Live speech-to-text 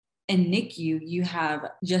in NICU, you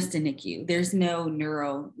have just a NICU. There's no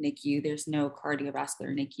neuro NICU. There's no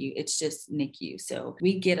cardiovascular NICU. It's just NICU. So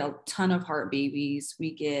we get a ton of heart babies.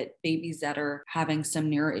 We get babies that are having some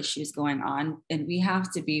neuro issues going on. And we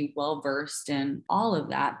have to be well-versed in all of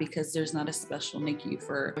that because there's not a special NICU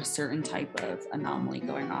for a certain type of anomaly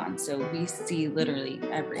going on. So we see literally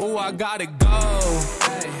everything. Oh, I gotta go.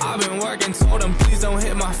 I've been working, told them please don't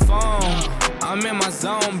hit my phone. I'm in my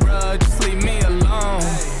zone, bruh, just leave me alone.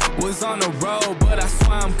 Was on the road, but I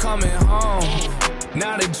swear I'm coming home.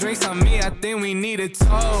 Now the drinks on me, I think we need a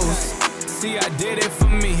toast. See, I did it for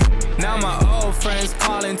me. Now my old friends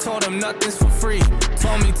calling, told them nothing's for free.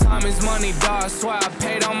 Told me time is money, dog, swear I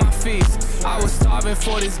paid all my fees. I was starving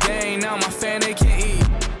for this game, now my family can eat.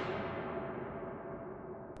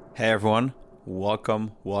 Hey everyone,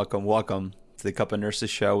 welcome to the Cup of Nurses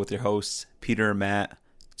show with your hosts, Peter and Matt,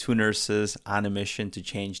 two nurses on a mission to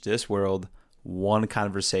change this world, one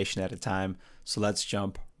conversation at a time. So let's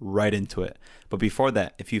jump right into it. But before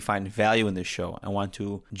that, if you find value in this show and want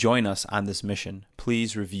to join us on this mission,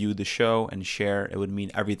 please review the show and share. It would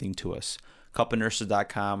mean everything to us.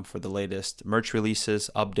 cupofnurses.com for the latest merch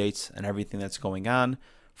releases, updates, and everything that's going on.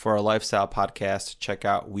 For our lifestyle podcast, check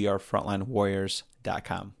out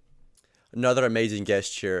wearefrontlinewarriors.com. Another amazing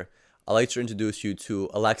guest here. I'd like to introduce you to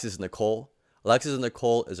Alexis Nicole. Alexis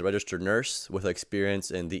Nicole is a registered nurse with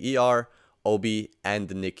experience in the ER, OB, and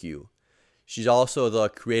the NICU. She's also the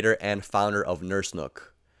creator and founder of Nurse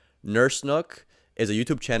Nook. Nurse Nook is a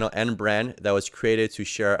YouTube channel and brand that was created to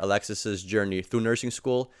share Alexis's journey through nursing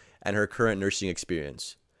school and her current nursing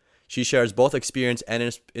experience. She shares both experience and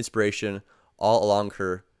inspiration all along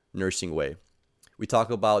her nursing way. We talk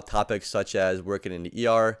about topics such as working in the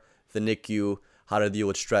ER, the NICU, how to deal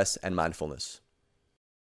with stress and mindfulness.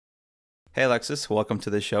 Hey Alexis, welcome to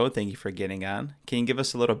the show. Thank you for getting on. Can you give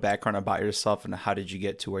us a little background about yourself and how did you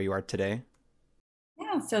get to where you are today?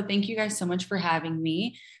 Yeah, so thank you guys so much for having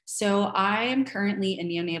me. So I am currently a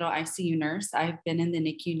neonatal ICU nurse. I've been in the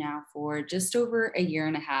NICU now for just over a year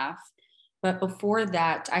and a half. But before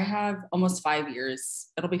that, I have almost 5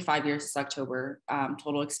 years. It'll be 5 years this October,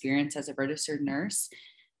 total experience as a registered nurse.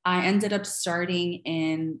 I ended up starting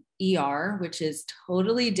in ER, which is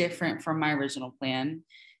totally different from my original plan.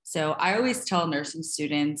 So I always tell nursing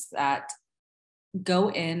students that go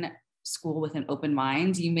in school with an open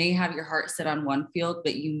mind. You may have your heart set on one field,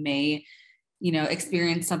 but you may,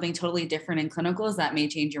 experience something totally different in clinicals that may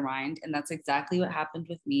change your mind. And that's exactly what happened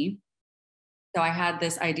with me. So I had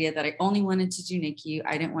this idea that I only wanted to do NICU.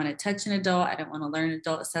 I didn't want to touch an adult. I didn't want to learn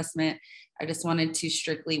adult assessment. I just wanted to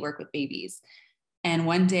strictly work with babies. And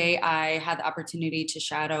one day I had the opportunity to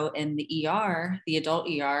shadow in the ER, the adult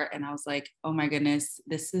ER. And I was like, oh my goodness,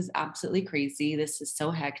 this is absolutely crazy. This is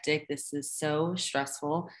so hectic. This is so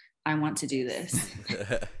stressful. I want to do this.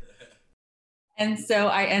 And so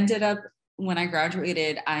I ended up, when I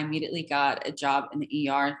graduated, I immediately got a job in the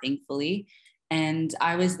ER, thankfully. And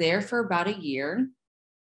I was there for about a year.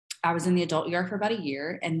 I was in the adult ER for about a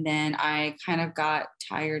year. And then I kind of got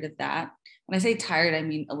tired of that. When I say tired, I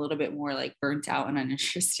mean a little bit more like burnt out and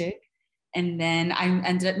uninterested. And then I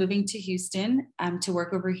ended up moving to Houston to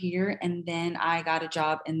work over here. And then I got a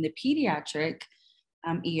job in the pediatric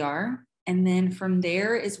ER. And then from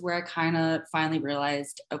there is where I kind of finally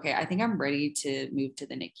realized, okay, I think I'm ready to move to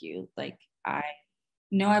the NICU. Like I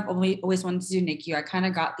know I've always wanted to do NICU. I kind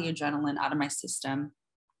of got the adrenaline out of my system.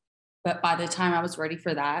 But by the time I was ready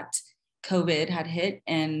for that, COVID had hit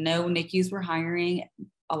and no NICUs were hiring.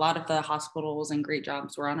 A lot of the hospitals and great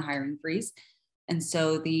jobs were on a hiring freeze. And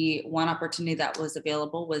so the one opportunity that was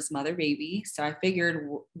available was mother baby. So I figured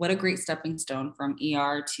what a great stepping stone from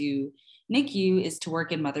ER to NICU is to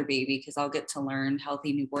work in mother baby because I'll get to learn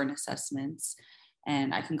healthy newborn assessments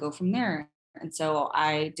and I can go from there. And so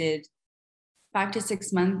I did 5 to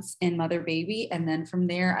 6 months in mother baby. And then from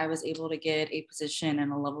there, I was able to get a position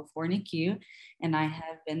in a level 4 NICU. And I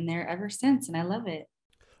have been there ever since and I love it.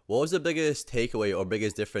 What was the biggest takeaway or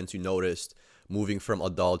biggest difference you noticed moving from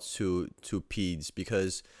adults to peds?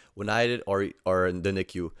 Because when I did, or in the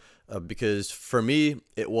NICU, because for me,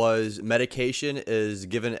 it was medication is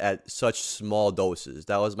given at such small doses.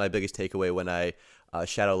 That was my biggest takeaway when I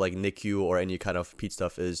shadow like NICU or any kind of ped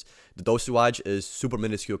stuff is the dosage is super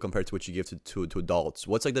minuscule compared to what you give to adults.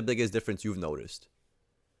 What's like the biggest difference you've noticed?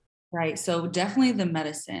 Right. So definitely the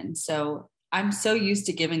medicine. So I'm so used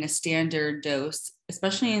to giving a standard dose,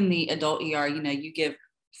 especially in the adult ER, you give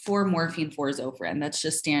 4 morphine, 4 Zofran. That's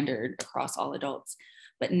just standard across all adults.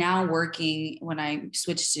 But now working, when I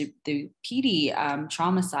switched to the PD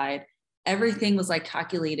trauma side, everything was like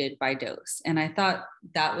calculated by dose. And I thought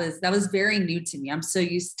that was very new to me. I'm so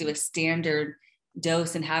used to a standard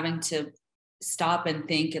dose and having to stop and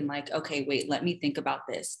think and like, okay, wait, let me think about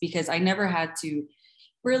this, because I never had to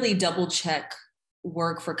really double check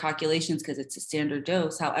work for calculations because it's a standard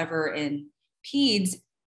dose. However, in peds,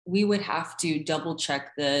 we would have to double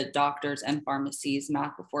check the doctors and pharmacies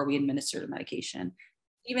math before we administer the medication.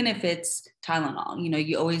 Even if it's Tylenol,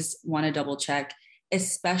 you always want to double check,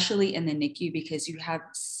 especially in the NICU, because you have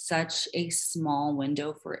such a small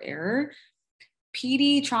window for error.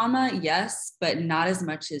 PD trauma, yes, but not as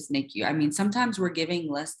much as NICU. I mean, sometimes we're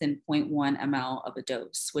giving less than 0.1 ml of a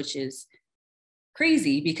dose, which is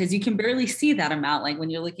crazy because you can barely see that amount. Like when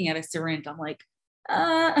you're looking at a syringe, I'm like,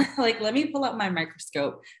 let me pull up my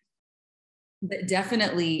microscope. But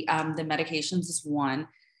definitely the medications is one.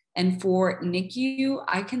 And for NICU,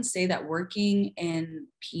 I can say that working in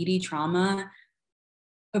PD trauma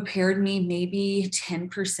prepared me maybe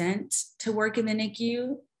 10% to work in the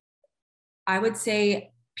NICU. I would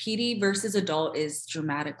say PD versus adult is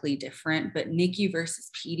dramatically different, but NICU versus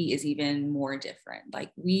PD is even more different.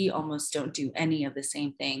 Like we almost don't do any of the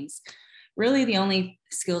same things. Really, the only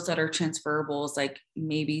skills that are transferable is like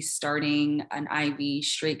maybe starting an IV,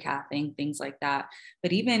 straight cathing, things like that.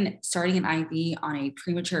 But even starting an IV on a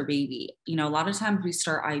premature baby, a lot of times we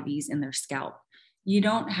start IVs in their scalp.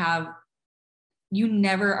 You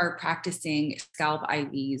never are practicing scalp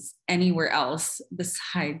IVs anywhere else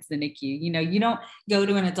besides the NICU. You don't go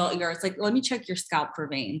to an adult ER. It's like, let me check your scalp for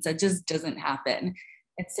veins. That just doesn't happen.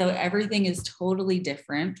 And so everything is totally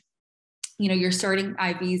different. You're starting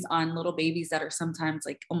IVs on little babies that are sometimes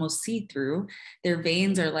like almost see-through. Their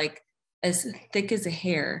veins are like as thick as a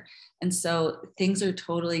hair. And so things are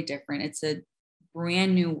totally different. It's a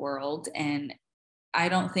brand new world. And I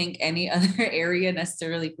don't think any other area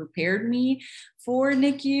necessarily prepared me for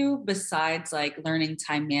NICU besides like learning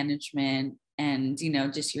time management and,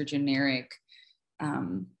 just your generic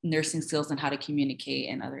nursing skills and how to communicate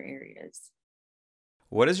in other areas.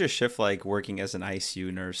 What is your shift like working as an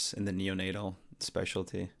ICU nurse in the neonatal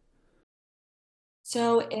specialty?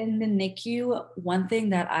 So in the NICU, one thing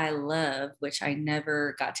that I love, which I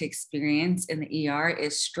never got to experience in the ER,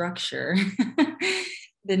 is structure.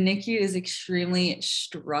 The NICU is extremely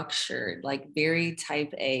structured, like very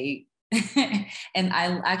type A. And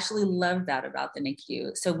I actually love that about the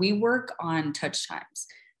NICU. So we work on touch times.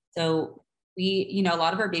 So a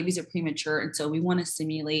lot of our babies are premature. And so we want to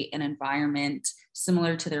simulate an environment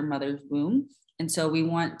similar to their mother's womb. And so we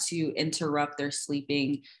want to interrupt their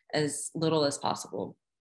sleeping as little as possible.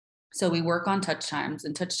 So we work on touch times,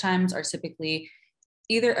 and touch times are typically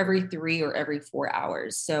either every 3 or every 4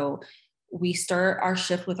 hours. So we start our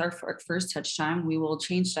shift with our first touch time. We will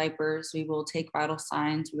change diapers. We will take vital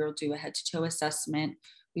signs. We will do a head to toe assessment.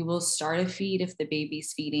 We will start a feed if the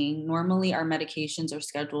baby's feeding. Normally our medications are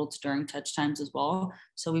scheduled during touch times as well.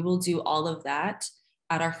 So we will do all of that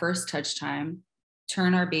at our first touch time,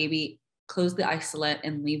 turn our baby, close the isolate,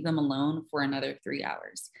 and leave them alone for another 3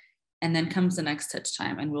 hours. And then comes the next touch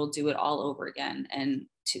time, and we'll do it all over again. And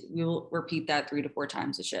we will repeat that 3 to 4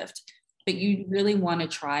 times a shift. But you really want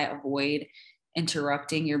to avoid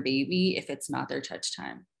interrupting your baby if it's not their touch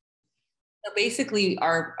time. So basically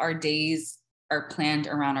our days are planned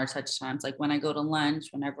around our touch times. Like when I go to lunch,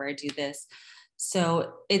 whenever I do this.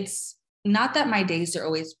 So it's not that my days are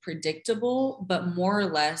always predictable, but more or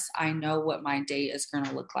less I know what my day is going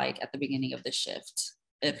to look like at the beginning of the shift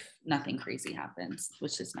if nothing crazy happens,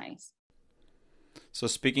 which is nice. So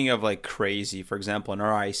speaking of like crazy, for example, in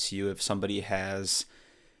our ICU, if somebody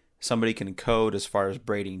can code as far as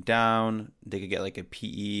braiding down, they could get like a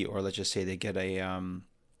PE, or let's just say they get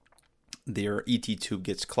their ET tube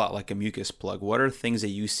gets clot like a mucus plug. What are things that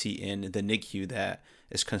you see in the NICU that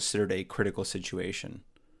is considered a critical situation?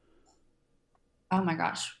 Oh my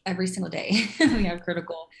gosh, every single day we have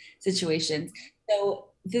critical situations. So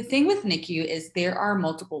the thing with NICU is there are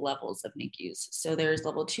multiple levels of NICUs. So there's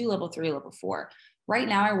level 2, level 3, level 4. Right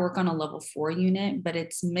now I work on a level 4 unit, but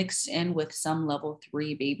it's mixed in with some level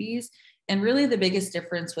 3 babies. And really the biggest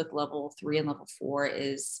difference with level 3 and level 4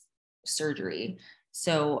 is surgery.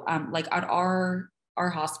 So like at our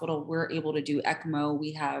hospital, we're able to do ECMO.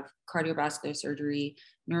 We have cardiovascular surgery,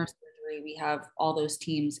 neurosurgery. We have all those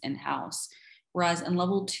teams in-house. Whereas in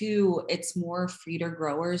level 2, it's more feeder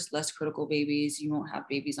growers, less critical babies. You won't have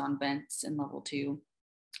babies on vents in level 2,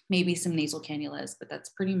 maybe some nasal cannulas, but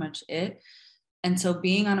that's pretty much it. And so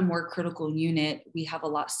being on a more critical unit, we have a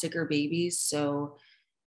lot sicker babies. So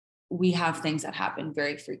we have things that happen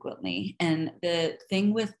very frequently. And the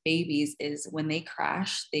thing with babies is when they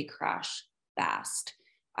crash fast.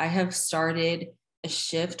 I have started a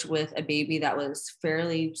shift with a baby that was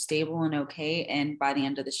fairly stable and okay. And by the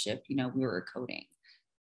end of the shift, we were coding.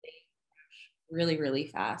 They crash really, really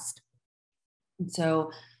fast. And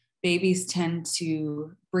so babies tend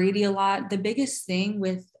to brady a lot. The biggest thing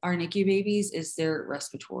with our NICU babies is their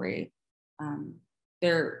respiratory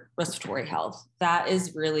health. That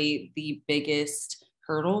is really the biggest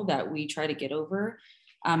hurdle that we try to get over.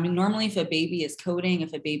 Normally, if a baby is coding,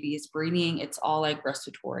 if a baby is breathing, it's all like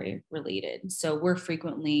respiratory related. So we're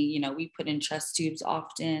frequently, we put in chest tubes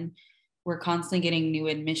often. We're constantly getting new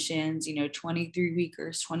admissions, 23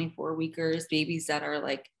 weekers, 24 weekers, babies that are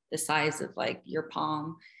like the size of like your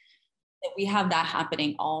palm. We have that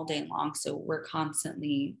happening all day long. So we're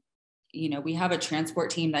constantly, we have a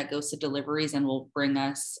transport team that goes to deliveries and will bring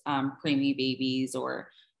us preemie babies or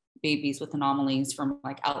babies with anomalies from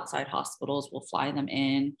like outside hospitals. We'll fly them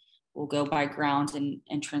in. We'll go by ground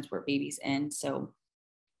and transport babies in. So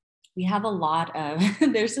we have a lot of,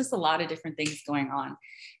 there's just a lot of different things going on.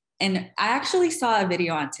 And I actually saw a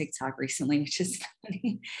video on TikTok recently, which is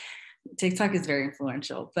funny. TikTok is very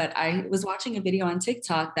influential, but I was watching a video on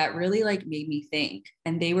TikTok that really like made me think.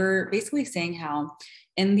 And they were basically saying how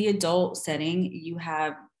in the adult setting, you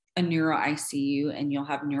have a neuro ICU and you'll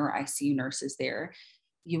have neuro ICU nurses there.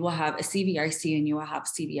 You will have a CV ICU and you will have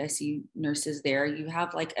CV ICU nurses there. You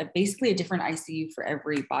have like basically a different ICU for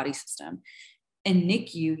every body system. In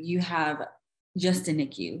NICU, you have just a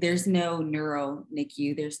NICU. There's no neuro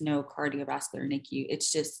NICU. There's no cardiovascular NICU.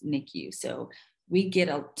 It's just NICU. So we get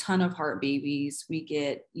a ton of heart babies. We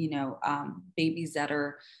get, babies that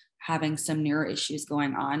are having some neuro issues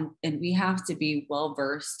going on. And we have to be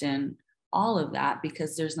well-versed in all of that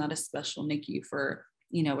because there's not a special NICU for,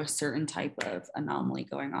 a certain type of anomaly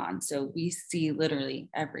going on. So we see literally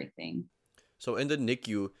everything. So in the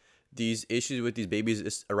NICU, these issues with these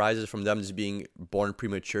babies arises from them just being born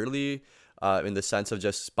prematurely, in the sense of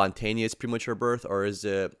just spontaneous premature birth, or is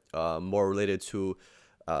it more related to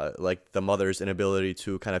like the mother's inability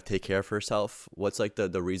to kind of take care of herself? What's like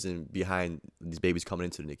the reason behind these babies coming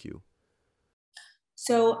into the NICU?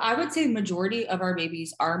 So I would say the majority of our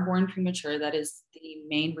babies are born premature. That is the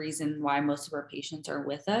main reason why most of our patients are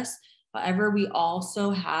with us. However, we also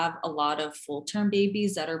have a lot of full-term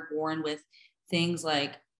babies that are born with things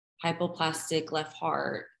like hypoplastic left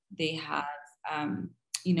heart. They have,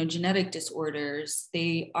 genetic disorders.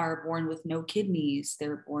 They are born with no kidneys.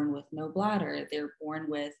 They're born with no bladder. They're born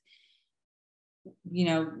with,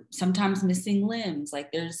 sometimes missing limbs.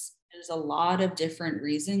 Like there's a lot of different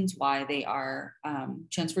reasons why they are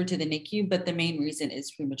transferred to the NICU, but the main reason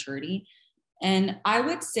is prematurity. And I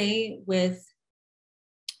would say with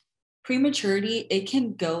prematurity, it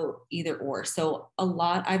can go either or. So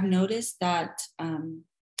I've noticed that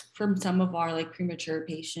from some of our like premature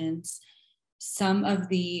patients, some of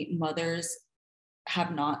the mothers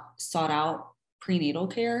have not sought out prenatal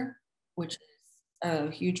care, which is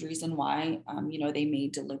a huge reason why, they may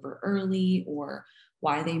deliver early, or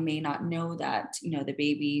why they may not know that, the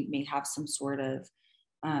baby may have some sort of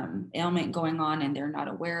ailment going on and they're not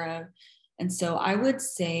aware of. And so I would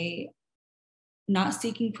say not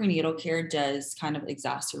seeking prenatal care does kind of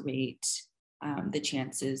exacerbate the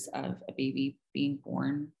chances of a baby being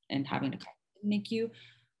born and having to come to the NICU.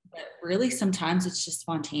 But really, sometimes it's just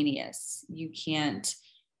spontaneous. You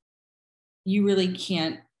really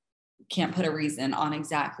can't put a reason on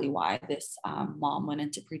exactly why this mom went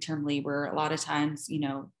into preterm labor. A lot of times,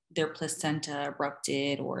 their placenta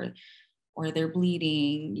erupted or they're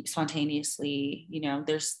bleeding spontaneously.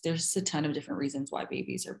 There's a ton of different reasons why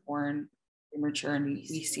babies are born premature, and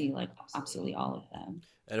we see like absolutely all of them.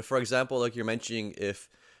 And for example, like you're mentioning, if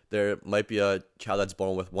there might be a child that's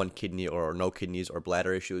born with one kidney or no kidneys or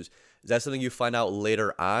bladder issues, is that something you find out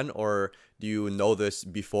later on, or do you know this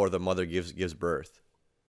before the mother gives birth?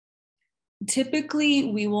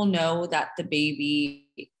 Typically, we will know that the baby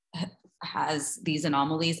has these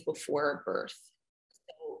anomalies before birth.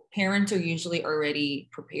 So parents are usually already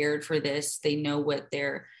prepared for this. They know what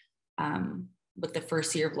what the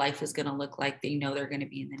first year of life is going to look like. They know they're going to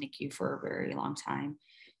be in the NICU for a very long time.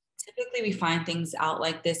 Typically, we find things out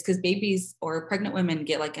like this because babies or pregnant women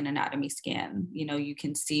get like an anatomy scan. You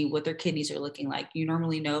can see what their kidneys are looking like. You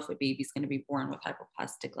normally know if a baby's going to be born with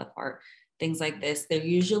hypoplastic left heart, things like this. They're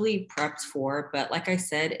usually prepped for, but like I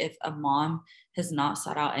said, if a mom has not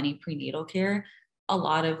sought out any prenatal care, a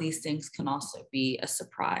lot of these things can also be a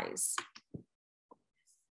surprise.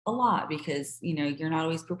 A lot, because you're not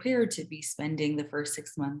always prepared to be spending the first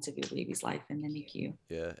 6 months of your baby's life in the NICU.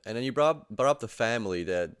 Yeah, and then you brought up the family,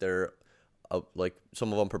 that they're like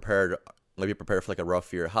some of them maybe prepared for like a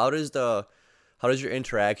rough year. How does your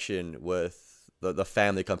interaction with the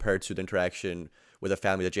family compare to the interaction with a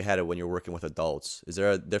family that you had when you were working with adults? Is there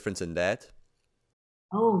a difference in that?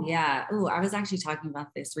 Oh yeah. Oh, I was actually talking about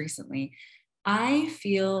this recently. I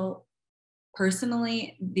feel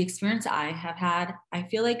personally, the experience I have had, I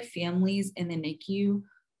feel like families in the NICU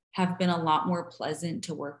have been a lot more pleasant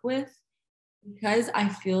to work with because I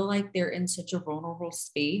feel like they're in such a vulnerable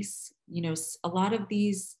space. A lot of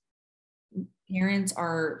these parents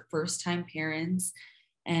are first time parents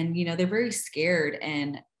and, they're very scared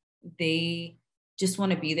and they just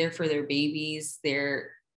want to be there for their babies.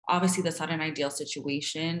 They're obviously that's not an ideal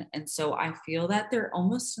situation. And so I feel that they're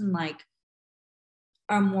almost in like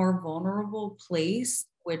a more vulnerable place,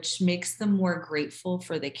 which makes them more grateful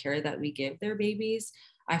for the care that we give their babies.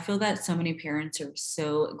 I feel that so many parents are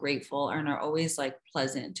so grateful and are always like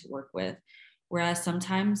pleasant to work with. Whereas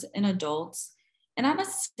sometimes in adults, and not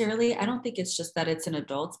necessarily, I don't think it's just that it's in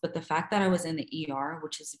adults, but the fact that I was in the ER,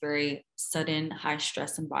 which is a very sudden, high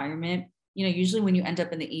stress environment, usually when you end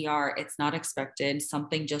up in the ER, it's not expected.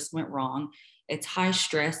 Something just went wrong. It's high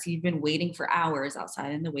stress. You've been waiting for hours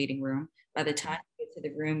outside in the waiting room. By the time you get to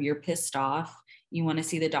the room, you're pissed off. You want to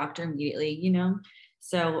see the doctor immediately.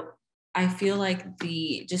 So I feel like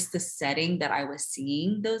the setting that I was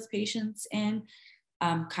seeing those patients in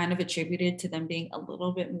kind of attributed to them being a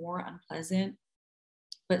little bit more unpleasant.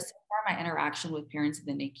 But so far, my interaction with parents in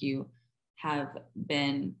the NICU have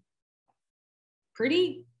been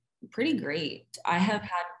pretty great. I have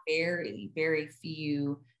had very, very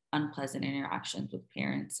few unpleasant interactions with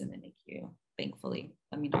parents in the NICU, thankfully.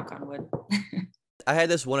 Let me knock on wood. I had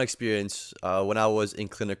this one experience when I was in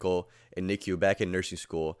clinical in NICU back in nursing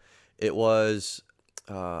school. It was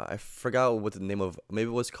I forgot what the name of, maybe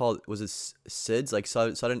it was called, was it SIDS, like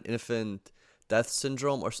sudden infant death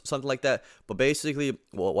syndrome or something like that. But basically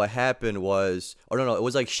what happened was, or no, it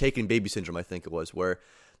was like shaken baby syndrome, I think it was, where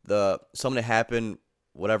something happened,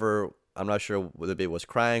 whatever, I'm not sure whether the baby was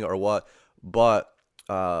crying or what, but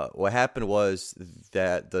what happened was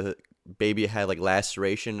that the baby had like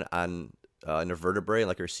laceration on in her vertebrae,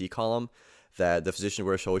 like her C column, that the physician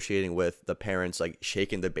were associating with the parents like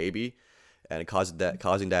shaking the baby and causing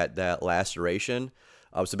that laceration.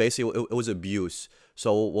 So basically it was abuse.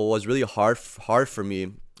 So what was really hard for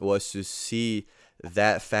me was to see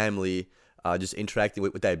that family just interacting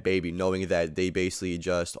with that baby, knowing that they basically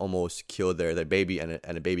just almost killed their baby, and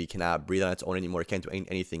the baby cannot breathe on its own anymore. It can't do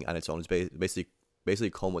anything on its own. It's basically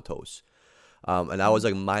comatose. And that was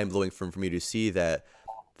like mind blowing for me to see that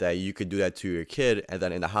you could do that to your kid, and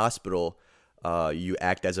then in the hospital, you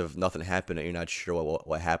act as if nothing happened and you're not sure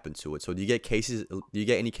what happened to it. So do you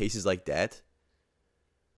get any cases like that?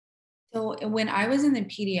 So when I was in the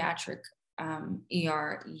pediatric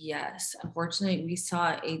ER, yes, unfortunately, we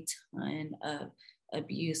saw a ton of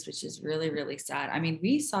abuse, which is really, really sad. I mean,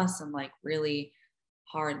 we saw some like really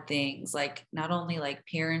hard things, like not only like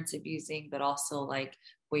parents abusing, but also like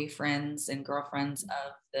boyfriends and girlfriends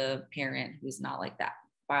of the parent who's not like that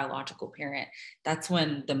biological parent. That's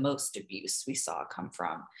when the most abuse we saw come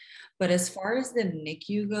from. But as far as the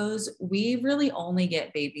NICU goes, we really only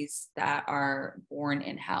get babies that are born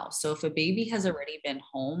in house. So if a baby has already been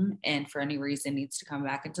home and for any reason needs to come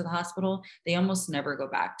back into the hospital, they almost never go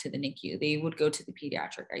back to the NICU. They would go to the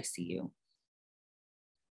pediatric ICU.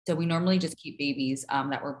 So we normally just keep babies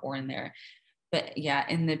that were born there. But yeah,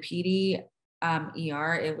 in the PD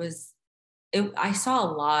ER, I saw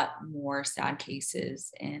a lot more sad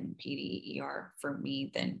cases in PD ER for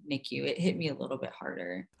me than NICU. It hit me a little bit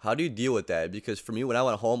harder. How do you deal with that? Because for me, when I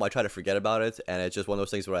went home, I try to forget about it, and it's just one of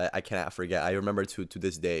those things where I cannot forget. I remember to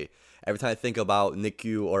this day. Every time I think about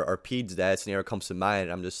NICU or PEDS, that scenario comes to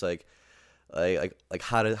mind. I'm just like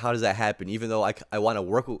how does that happen? Even though I want to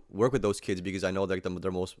work with those kids because I know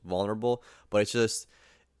they're most vulnerable, but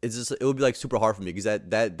it would be like super hard for me because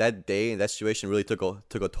that day and that situation really took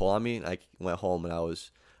a toll on me. And I went home and I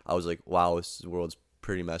was like, wow, this world's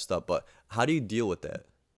pretty messed up. But how do you deal with that?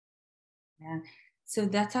 Yeah. So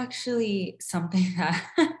that's actually something that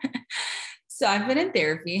so I've been in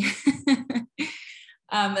therapy.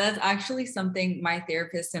 That's actually something my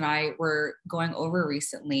therapist and I were going over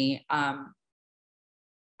recently.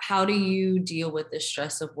 How do you deal with the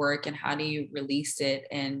stress of work and how do you release it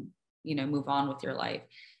and move on with your life?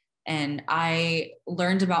 And I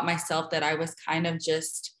learned about myself that I was kind of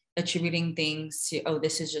just attributing things to, oh,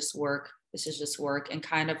 this is just work, and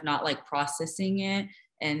kind of not like processing it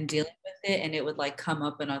and dealing with it. And it would like come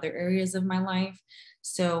up in other areas of my life.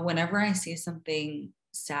 So whenever I see something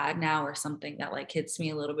sad now or something that like hits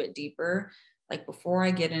me a little bit deeper, like before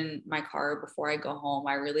I get in my car, before I go home,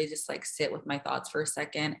 I really just like sit with my thoughts for a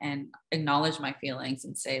second and acknowledge my feelings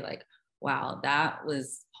and say like, wow, that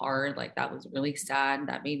was hard. Like that was really sad.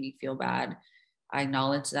 That made me feel bad. I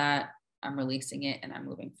acknowledge that. I'm releasing it and I'm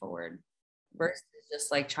moving forward. Versus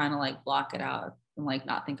just like trying to like block it out. and like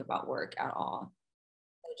not think about work at all.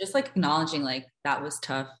 So just like acknowledging like that was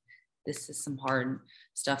tough. This is some hard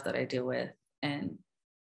stuff that I deal with, and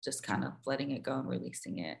just kind of letting it go and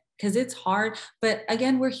releasing it. Because it's hard, but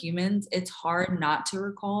again, we're humans. It's hard not to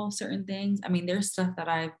recall certain things. I mean, there's stuff that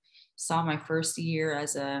I saw my first year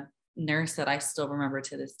as a nurse that I still remember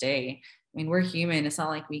to this day. I mean, we're human. It's not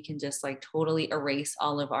like we can just like totally erase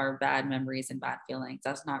all of our bad memories and bad feelings.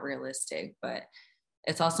 That's not realistic. But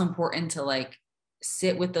it's also important to like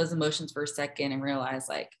sit with those emotions for a second and realize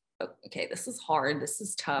like, okay, this is hard. This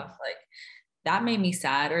is tough. Like that made me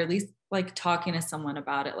sad, or at least like talking to someone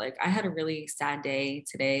about it. Like I had a really sad day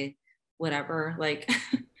today, whatever, like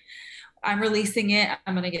I'm releasing it.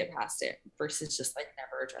 I'm going to get past it versus just like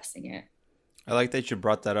never addressing it. I like that you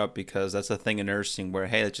brought that up because that's a thing in nursing where,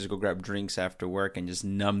 hey, let's just go grab drinks after work and just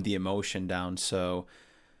numb the emotion down. So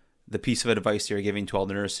the piece of advice you're giving to all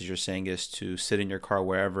the nurses you're saying is to sit in your car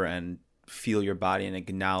wherever and feel your body and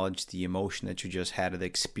acknowledge the emotion that you just had of the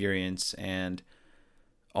experience, and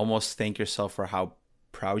almost thank yourself for how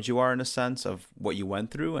proud you are in a sense of what you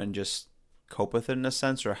went through, and just cope with it in a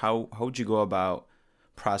sense. Or how would you go about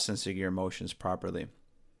processing your emotions properly?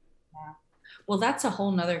 Yeah. Well, that's a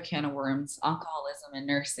whole nother can of worms, alcoholism and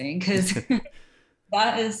nursing, because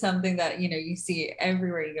that is something that, you know, you see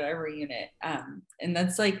everywhere you go, every unit. And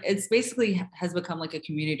that's like, it's basically has become like a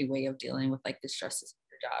community way of dealing with like the stresses of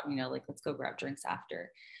your job, you know, like let's go grab drinks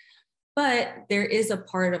after. But there is a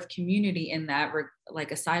part of community in that,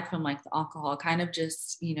 like aside from like the alcohol, kind of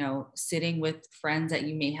just, you know, sitting with friends that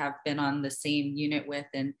you may have been on the same unit with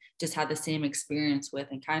and just had the same experience with,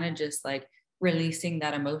 and kind of just like releasing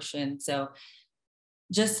that emotion. So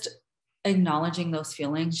just acknowledging those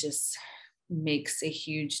feelings just makes a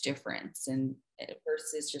huge difference, and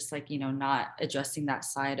versus just like, you know, not addressing that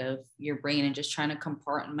side of your brain and just trying to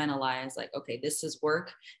compartmentalize like, okay, this is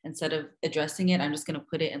work. Instead of addressing it, I'm just going to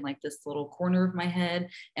put it in like this little corner of my head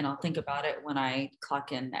and I'll think about it when I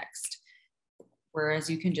clock in next. Whereas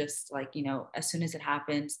you can just like, you know, as soon as it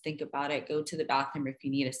happens, think about it, go to the bathroom if you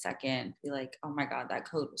need a second, be like, oh my God, that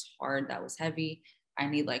code was hard, that was heavy, I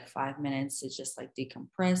need like 5 minutes to just like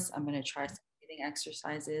decompress. I'm going to try some breathing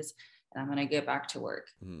exercises and I'm going to get back to work.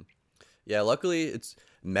 Mm-hmm. Yeah, luckily it's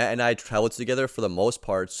Matt and I traveled together for the most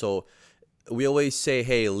part, so we always say,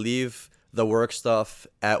 hey, leave the work stuff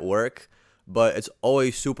at work. But it's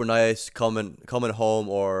always super nice coming home,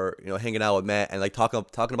 or you know, hanging out with Matt and like talking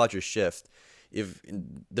about your shift. If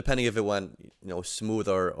depending if it went, you know, smooth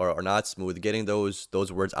or not smooth, getting those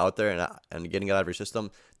words out there and getting it out of your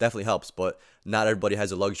system definitely helps. But not everybody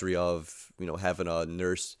has the luxury of, you know, having a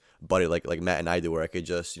nurse buddy like Matt and I do, where I could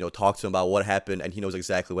just, you know, talk to him about what happened and he knows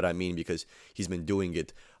exactly what I mean because he's been doing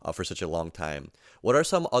it for such a long time. What are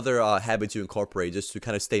some other habits you incorporate just to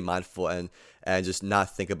kind of stay mindful and just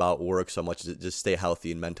not think about work so much, just stay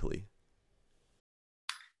healthy and mentally?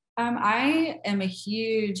 I am a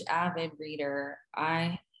huge avid reader.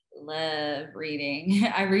 I love reading.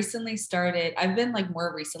 I've been like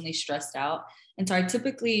more recently stressed out. And so I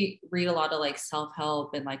typically read a lot of like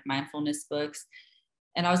self-help and like mindfulness books.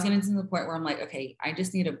 And I was getting to the point where I'm like, okay, I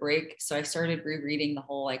just need a break. So I started rereading the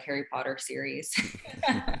whole like Harry Potter series.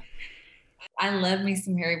 I love me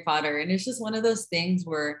some Harry Potter. And it's just one of those things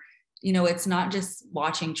where, you know, it's not just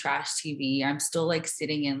watching trash TV. I'm still like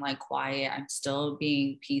sitting in like quiet. I'm still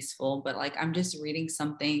being peaceful, but like I'm just reading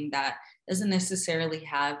something that doesn't necessarily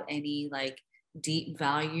have any like deep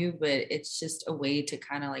value, but it's just a way to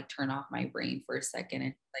kind of like turn off my brain for a second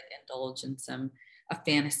and like indulge in a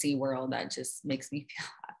fantasy world that just makes me feel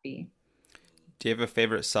happy. Do you have a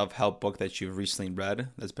favorite self-help book that you've recently read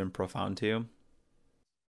that's been profound to you?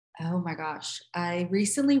 Oh my gosh. I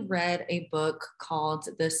recently read a book called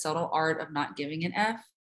The Subtle Art of Not Giving an F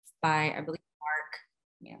by, I believe, Mark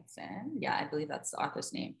Manson. Yeah, I believe that's the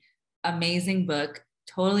author's name. Amazing book.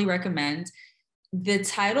 Totally recommend. The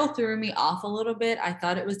title threw me off a little bit. I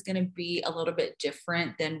thought it was going to be a little bit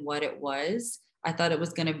different than what it was. I thought it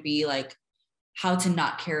was going to be like how to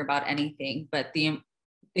not care about anything. But the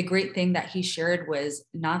great thing that he shared was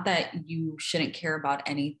not that you shouldn't care about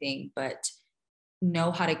anything, but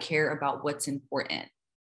know how to care about what's important.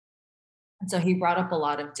 And so he brought up a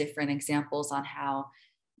lot of different examples on how,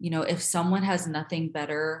 you know, if someone has nothing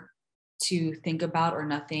better to think about or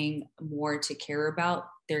nothing more to care about,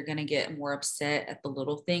 they're going to get more upset at the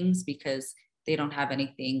little things because they don't have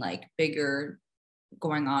anything like bigger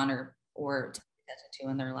going on or to pay attention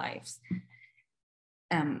to in their lives.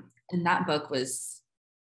 And that book was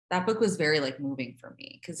very like moving for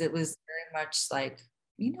me because it was very much like,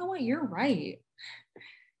 you know what, you're right.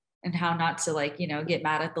 And how not to like, you know, get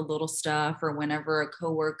mad at the little stuff, or whenever a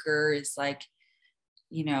coworker is like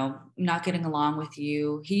not getting along with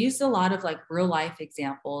you. He used a lot of like real life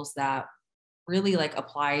examples that really like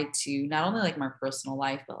applied to not only like my personal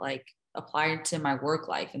life, but like applied to my work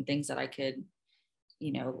life and things that I could,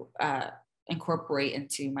 you know, incorporate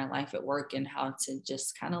into my life at work, and how to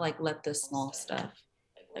just kind of like let the small stuff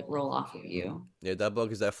like roll off of you. Yeah, that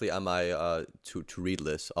book is definitely on my to read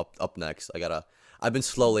list. Up next, I've been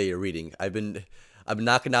slowly reading. I've been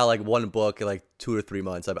knocking out like one book in like 2 or 3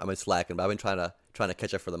 months. I've been slacking, but I've been trying to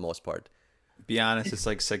catch up for the most part. Be honest, it's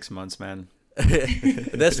like 6 months, man.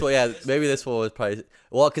 This one, yeah, maybe this one was probably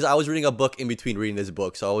because I was reading a book in between reading this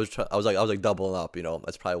book, so I was like doubling up.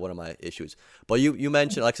 That's probably one of my issues. But you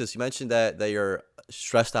mentioned, Alexis, you mentioned that you're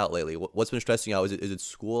stressed out lately. What's been stressing you out? Is it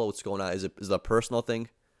school? What's going on? Is it a personal thing?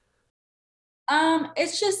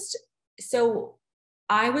 It's just, so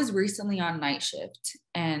I was recently on night shift,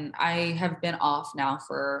 and I have been off now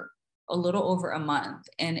for a little over a month,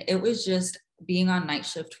 and it was just being on night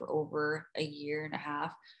shift for over a year and a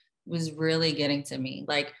half was really getting to me.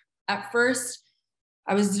 Like at first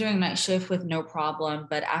I was doing night shift with no problem,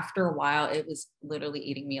 but after a while it was literally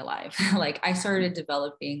eating me alive. Like I started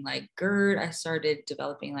developing like GERD, I started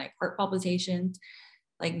developing like heart palpitations.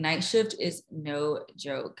 Like night shift is no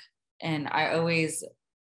joke. And I've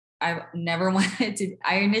never wanted to.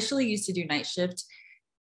 I initially used to do night shift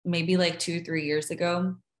maybe like 2-3 years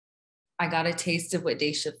ago. I got a taste of what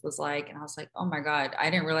day shift was like, and I was like, oh my God,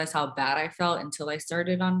 I didn't realize how bad I felt until I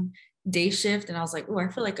started on day shift. And I was like, oh, I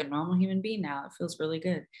feel like a normal human being now. It feels really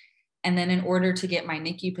good. And then in order to get my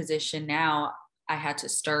NICU position now, I had to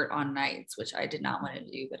start on nights, which I did not want to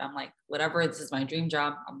do, but I'm like, whatever, this is my dream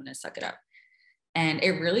job, I'm going to suck it up. And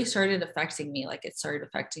it really started affecting me. Like it started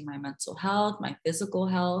affecting my mental health, my physical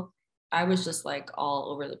health. I was just like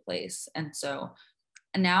all over the place. And so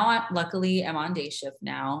now I luckily am on day shift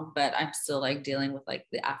now, but I'm still like dealing with like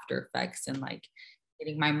the after effects and like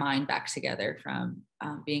getting my mind back together from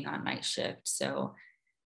being on night shift. So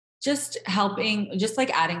just helping, just like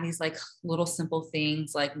adding these like little simple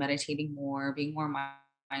things like meditating more, being more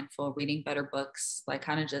mindful, reading better books, like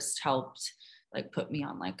kind of just helped like put me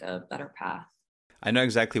on like a better path. I know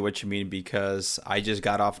exactly what you mean because I just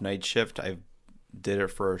got off night shift. I did it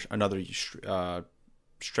for another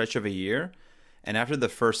stretch of a year. And after the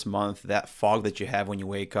first month, that fog that you have when you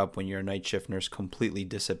wake up when you're a night shift nurse completely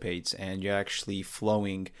dissipates, and you're actually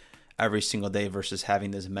flowing every single day versus having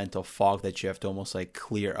this mental fog that you have to almost like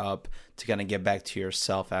clear up to kind of get back to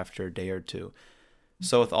yourself after a day or two.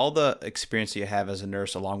 So with all the experience that you have as a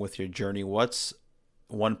nurse along with your journey, what's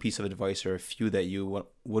one piece of advice or a few that you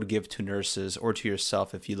would give to nurses or to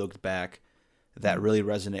yourself if you looked back that really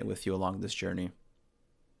resonate with you along this journey?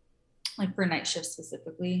 Like for night shift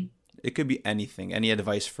specifically? It could be anything. Any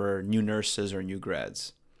advice for new nurses or new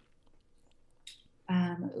grads?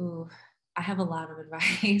 I have a lot of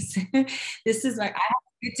advice. This is like, I have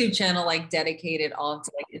a YouTube channel like dedicated all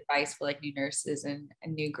to like advice for like new nurses and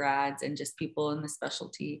new grads and just people in the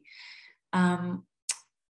specialty.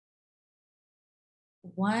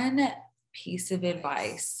 One piece of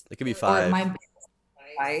advice. It could be 5. My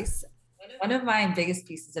advice. One of my biggest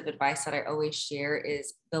pieces of advice that I always share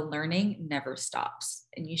is the learning never stops,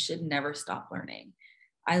 and you should never stop learning.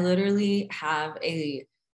 I literally have a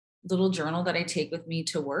little journal that I take with me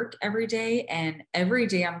to work every day, and every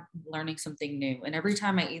day I'm learning something new. And every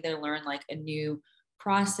time I either learn like a new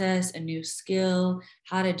process, a new skill,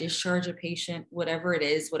 how to discharge a patient, whatever it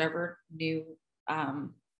is, whatever new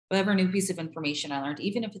piece of information I learned,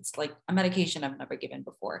 even if it's like a medication I've never given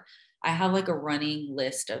before, I have like a running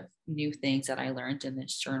list of new things that I learned in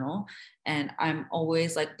this journal. And I'm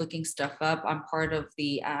always like looking stuff up. I'm part of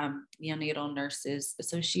the Neonatal Nurses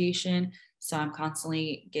Association. So I'm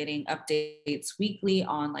constantly getting updates weekly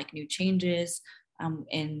on like new changes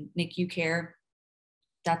in NICU care.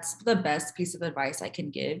 That's the best piece of advice I can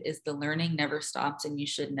give, is the learning never stops, and you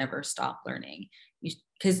should never stop learning.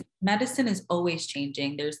 Because medicine is always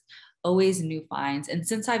changing. There's always new finds. And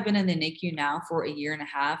since I've been in the NICU now for a year and a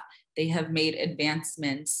half, they have made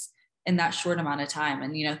advancements in that short amount of time.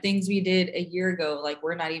 And, things we did a year ago, like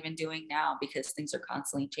we're not even doing now because things are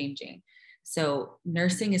constantly changing. So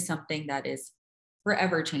nursing is something that is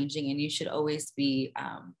forever changing, and you should always be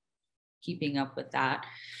keeping up with that.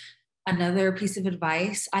 Another piece of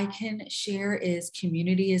advice I can share is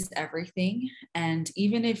community is everything. And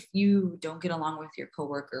even if you don't get along with your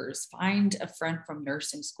coworkers, find a friend from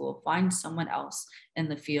nursing school, find someone else in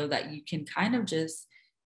the field that you can kind of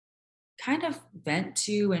vent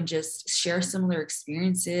to and just share similar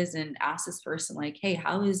experiences, and ask this person like, hey,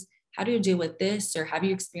 how do you deal with this? Or have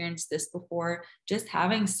you experienced this before? Just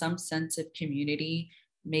having some sense of community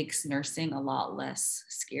makes nursing a lot less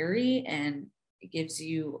scary and it gives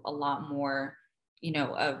you a lot more,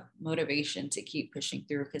 of motivation to keep pushing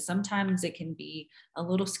through, because sometimes it can be a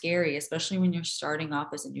little scary, especially when you're starting off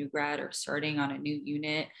as a new grad or starting on a new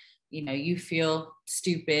unit. You feel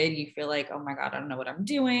stupid. You feel like, oh my God, I don't know what I'm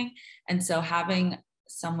doing. And so having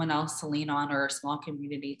someone else to lean on, or a small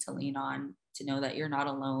community to lean on, to know that you're not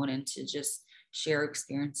alone and to just share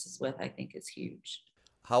experiences with, I think is huge.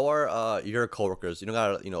 How are your coworkers? You don't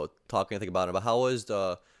gotta talk anything about it, but how is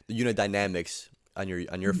the unit dynamics on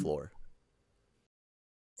your floor?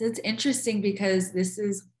 So it's interesting because this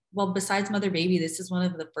is, well, besides Mother Baby, this is one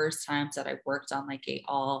of the first times that I've worked on like a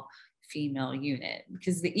all female unit,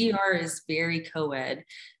 because the ER is very co-ed.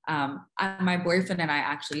 My boyfriend and I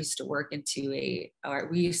actually used to work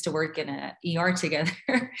we used to work in an ER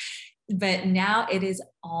together. But now it is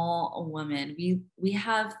all women. We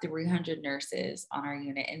have 300 nurses on our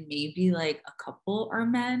unit, and maybe like a couple are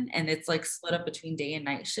men, and it's like split up between day and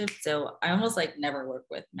night shift. So I almost like never work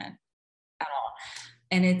with men at all.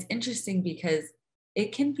 And it's interesting because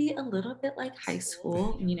it can be a little bit like high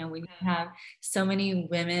school, when you have so many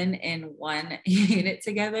women in one unit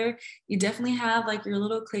together. You definitely have like your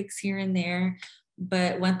little cliques here and there.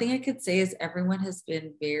 But one thing I could say is everyone has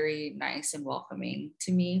been very nice and welcoming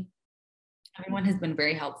to me. Everyone has been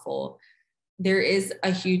very helpful. There is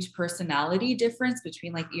a huge personality difference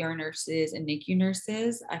between like ER nurses and NICU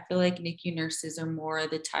nurses. I feel like NICU nurses are more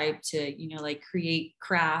the type to, like create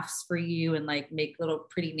crafts for you and like make little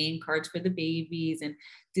pretty name cards for the babies and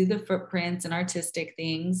do the footprints and artistic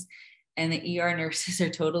things. And the ER nurses are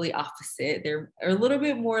totally opposite. They're a little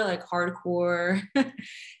bit more like hardcore.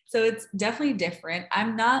 So it's definitely different.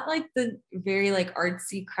 I'm not like the very like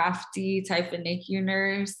artsy, crafty type of NICU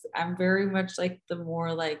nurse. I'm very much like the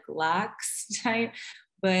more like lax type,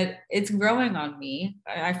 but it's growing on me.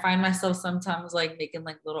 I find myself sometimes like making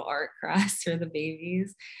like little art crafts for the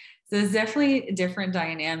babies. So it's definitely a different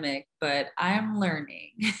dynamic, but I'm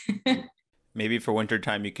learning. Maybe for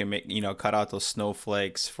wintertime you can make, cut out those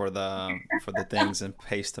snowflakes for the things and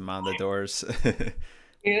paste them on the doors.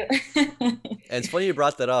 And it's funny you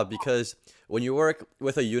brought that up, because when you work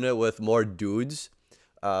with a unit with more dudes,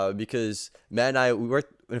 because Matt and I, we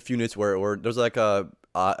worked in a few units where there's like a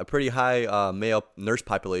pretty high male nurse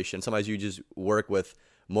population. Sometimes you just work with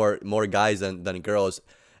more guys than girls,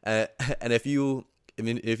 and if you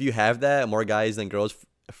have that more guys than girls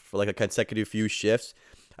for like a consecutive few shifts,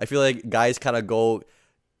 I feel like guys kind of go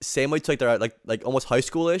same way to like they're like almost high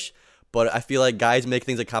schoolish. But I feel like guys make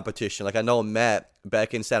things a competition. Like I know Matt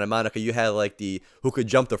back in Santa Monica, you had like the who could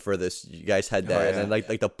jump the furthest. You guys had that, oh, yeah. And then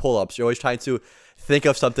like the pull ups. You're always trying to think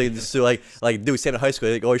of something to like do. Same in high school,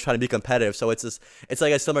 you're always trying to be competitive. So it's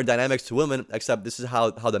like a similar dynamics to women, except this is how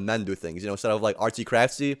the men do things. Instead of like artsy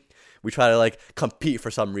craftsy, we try to like compete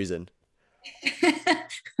for some reason.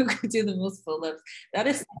 Who could do the most pull-ups? That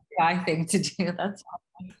is a guy thing to do. That's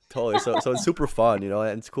awesome. Totally. So it's super fun,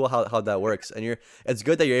 and it's cool how that works. And it's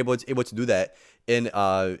good that you're able to do that in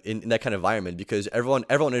that kind of environment, because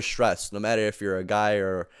everyone is stressed. No matter if you're a guy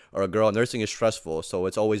or a girl, nursing is stressful. So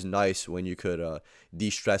it's always nice when you could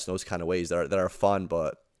de-stress in those kind of ways that are fun,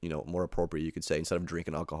 but more appropriate, you could say, instead of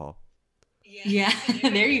drinking alcohol. Yeah.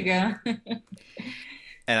 There you go.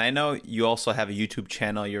 And I know you also have a YouTube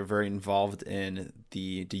channel. You're very involved in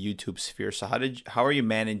the YouTube sphere. So how are you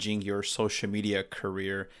managing your social media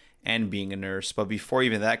career and being a nurse? But before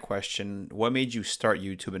even that question, what made you start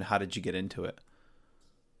YouTube and how did you get into it?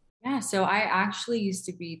 Yeah, so I actually used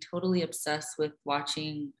to be totally obsessed with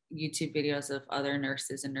watching YouTube videos of other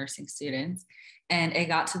nurses and nursing students. And it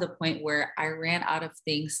got to the point where I ran out of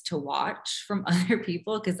things to watch from other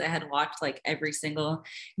people, because I had watched like every single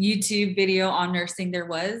YouTube video on nursing there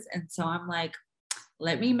was. And so I'm like,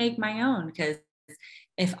 let me make my own, because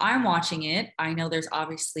if I'm watching it, I know there's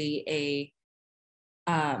obviously a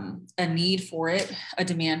need for it, a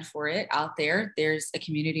demand for it out there. There's a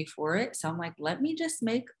community for it. So I'm like, let me just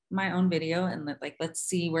make my own video and let's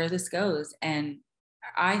see where this goes. And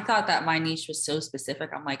I thought that my niche was so specific.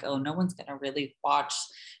 I'm like, oh, no one's going to really watch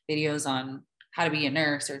videos on how to be a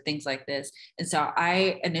nurse or things like this. And so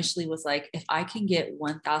I initially was like, if I can get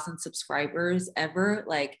 1,000 subscribers ever,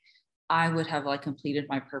 like I would have like completed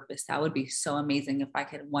my purpose. That would be so amazing if I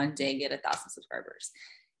could one day get 1,000 subscribers.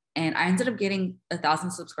 And I ended up getting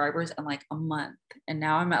 1,000 subscribers in like a month. And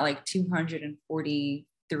now I'm at like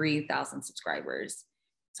 243,000 subscribers.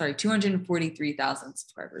 Sorry, 243,000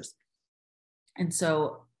 subscribers. And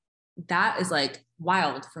so that is like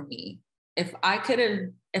wild for me. If I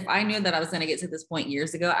knew that I was going to get to this point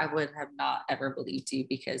years ago, I would have not ever believed you,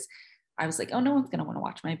 because I was like, oh, no one's going to want to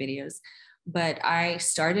watch my videos. but I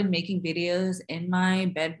started making videos in my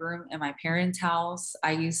bedroom in my parents' house.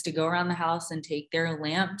 I used to go around the house and take their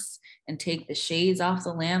lamps and take the shades off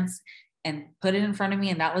the lamps and put it in front of me,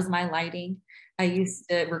 and that was my lighting. I used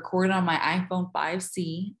to record on my iPhone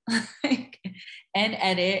 5C and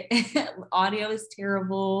edit. Audio is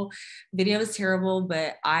terrible, video is terrible,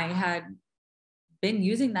 but I had been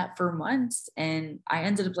using that for months, and I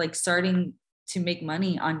ended up like starting to make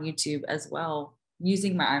money on YouTube as well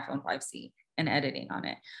using my iPhone 5C and editing on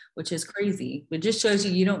it, which is crazy. It just shows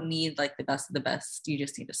you don't need like the best of the best. You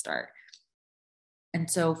just need to start. And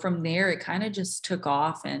so from there, it kind of just took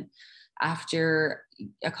off. And after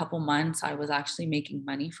a couple months, I was actually making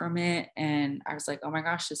money from it. And I was like, oh my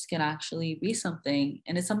gosh, this can actually be something.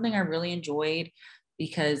 And it's something I really enjoyed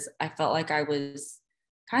because I felt like I was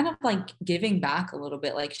kind of like giving back a little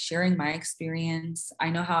bit, like sharing my experience.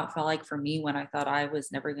 I know how it felt like for me when I thought I was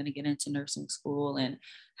never going to get into nursing school, and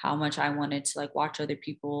how much I wanted to like watch other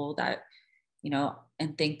people that,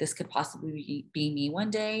 and think this could possibly be me one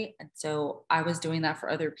day. And so I was doing that for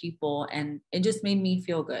other people, and it just made me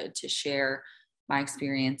feel good to share my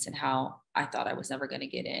experience and how I thought I was never going to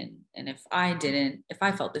get in. And if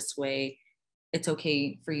I felt this way, it's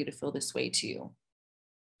okay for you to feel this way too.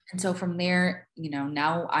 And so from there,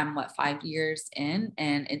 now I'm 5 years in,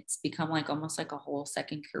 and it's become like almost like a whole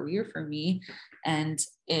second career for me. And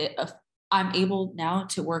I'm able now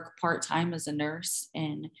to work part-time as a nurse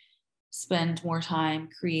and spend more time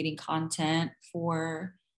creating content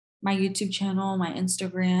for my YouTube channel, my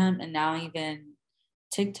Instagram, and now even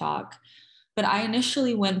TikTok. But I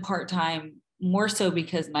initially went part-time more so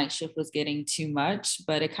because night shift was getting too much,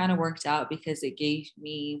 but it kind of worked out because it gave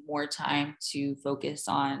me more time to focus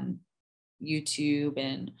on YouTube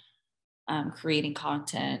and creating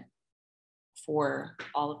content for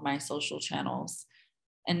all of my social channels.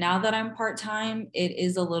 And now that I'm part-time, it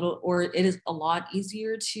is a lot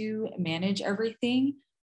easier to manage everything.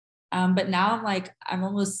 But now I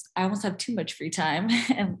almost have too much free time.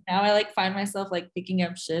 And now I find myself picking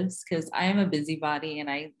up shifts because I am a busybody and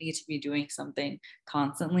I need to be doing something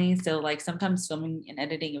constantly. So sometimes filming and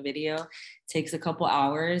editing a video takes a couple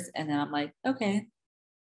hours, and then I'm like, okay,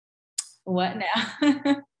 what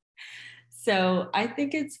now? So I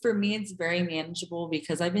think it's very manageable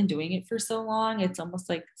because I've been doing it for so long. It's almost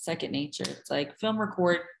like second nature. It's like film,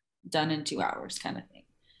 record, done in 2 hours kind of thing.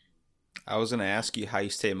 I was going to ask you how you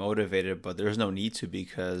stay motivated, but there's no need to,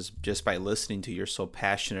 because just by listening to you, you're so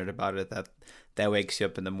passionate about it that wakes you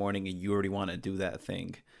up in the morning and you already want to do that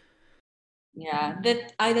thing. Yeah.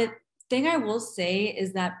 The thing I will say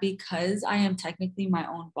is that because I am technically my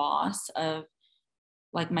own boss of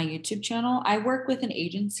my YouTube channel, I work with an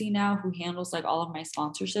agency now who handles all of my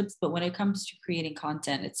sponsorships. But when it comes to creating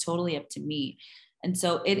content, it's totally up to me. And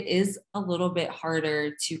so it is a little bit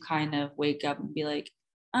harder to kind of wake up and be like,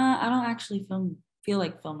 I don't actually feel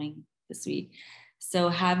like filming this week. So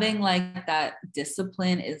having that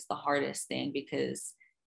discipline is the hardest thing, because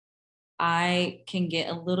I can get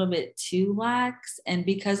a little bit too lax. And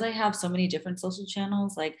because I have so many different social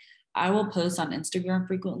channels, I will post on Instagram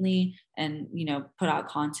frequently and, put out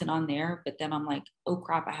content on there. But then I'm like, oh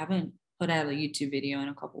crap, I haven't put out a YouTube video in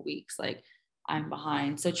a couple weeks. I'm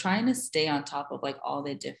behind. So trying to stay on top of all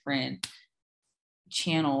the different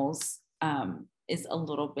channels is a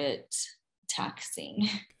little bit taxing.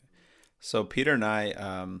 So Peter and I,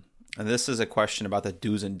 and this is a question about the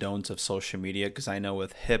do's and don'ts of social media, because I know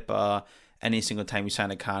with HIPAA, any single time you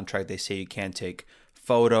sign a contract, they say you can't take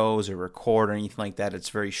photos or record or anything like that. It's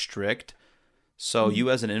very strict. So you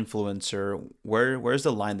as an influencer, where's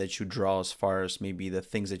the line that you draw as far as maybe the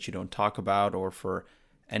things that you don't talk about, or for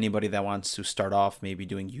anybody that wants to start off maybe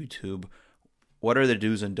doing YouTube, what are the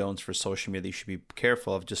do's and don'ts for social media that you should be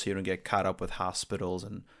careful of, just so you don't get caught up with hospitals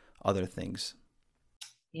and other things?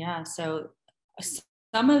 Yeah, so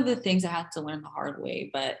some of the things I had to learn the hard way,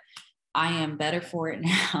 but I am better for it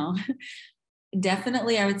now.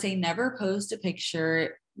 Definitely, I would say never post a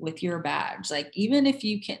picture with your badge. Even if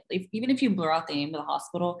you blur out the name of the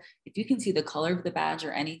hospital, if you can see the color of the badge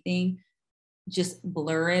or anything, just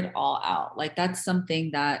blur it all out. That's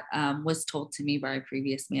something that was told to me by a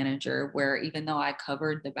previous manager, where even though I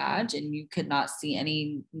covered the badge and you could not see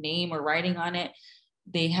any name or writing on it,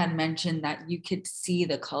 they had mentioned that you could see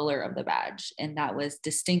the color of the badge, and that was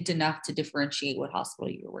distinct enough to differentiate what hospital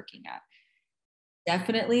you were working at.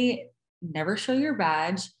 Definitely never show your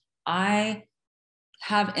badge. I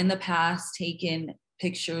have in the past taken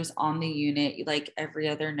pictures on the unit like every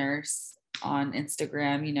other nurse, on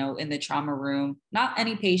Instagram, in the trauma room, not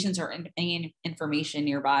any patients or any information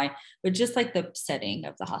nearby, but just like the setting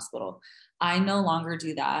of the hospital. I no longer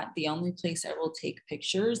do that. The only place I will take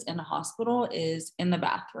pictures in a hospital is in the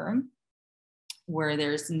bathroom, where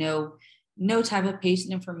there's no type of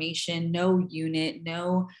patient information, no unit,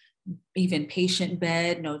 no even patient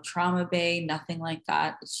bed, no trauma bay, nothing like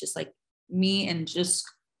that. It's just like me and just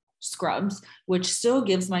scrubs, which still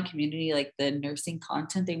gives my community like the nursing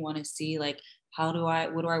content they want to see. Like, what do I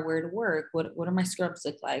wear to work? What do my scrubs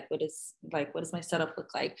look like? What does my setup look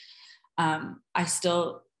like? I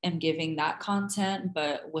still am giving that content,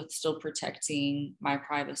 but with still protecting my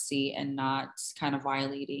privacy and not kind of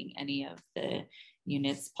violating any of the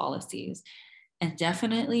unit's policies. And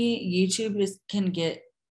definitely YouTube can get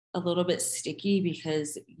a little bit sticky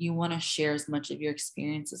because you want to share as much of your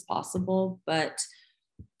experience as possible, but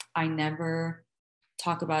I never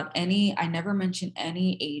I never mention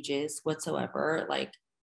any ages whatsoever. Like,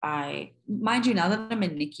 mind you, now that I'm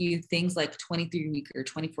in NICU, things like 23 weeker,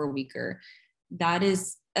 24 weeker,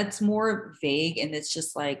 that's more vague. And it's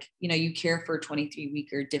just like, you care for a 23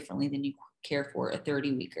 weeker differently than you care for a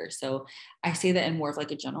 30 weeker. So I say that in more of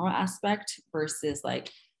like a general aspect versus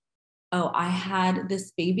like, oh, I had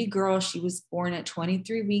this baby girl. She was born at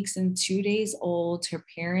 23 weeks and 2 days old. Her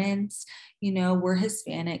parents, were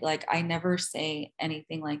Hispanic. Like, I never say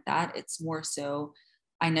anything like that. It's more so,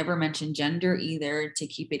 I never mention gender either, to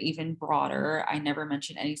keep it even broader. I never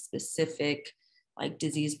mention any specific like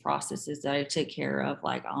disease processes that I take care of.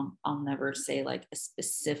 Like, I'll never say like a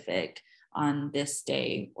specific on this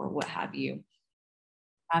day or what have you.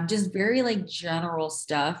 I'm just very like general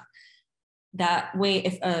stuff. That way,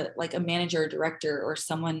 if a manager or director or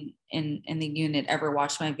someone in the unit ever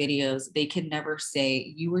watched my videos, they could never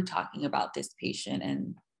say, you were talking about this patient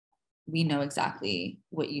and we know exactly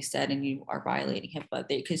what you said and you are violating HIPAA,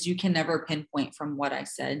 because you can never pinpoint from what I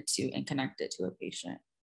said and connect it to a patient,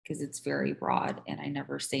 because it's very broad and I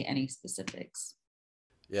never say any specifics.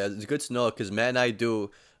 Yeah, it's good to know, because Matt and I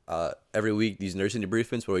do every week these nursing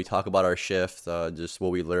debriefings where we talk about our shift, just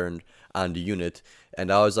what we learned on the unit. And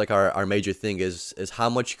that was like our major thing is how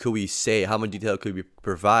much could we say, how much detail could we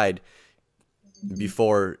provide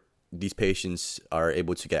before these patients are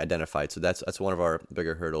able to get identified. So that's one of our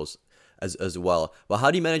bigger hurdles as well. But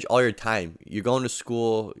how do you manage all your time? You're going to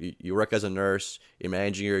school, you work as a nurse, you're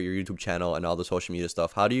managing your YouTube channel and all the social media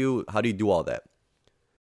stuff. How do you do all that?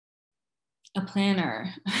 A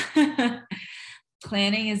planner.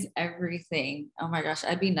 Planning is everything. Oh my gosh,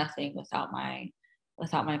 I'd be nothing without my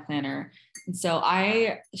planner. And so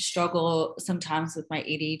I struggle sometimes with my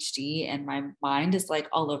ADHD, and my mind is like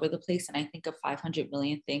all over the place, and I think of 500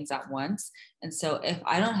 million things at once. And so if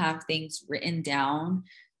I don't have things written down,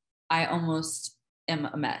 I almost am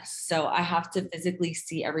a mess. So I have to physically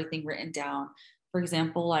see everything written down. For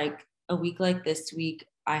example, like a week like this week,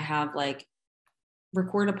 I have like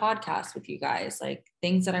record a podcast with you guys, like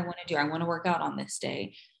things that I want to do. I want to work out on this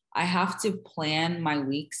day. I have to plan my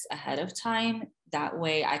weeks ahead of time. That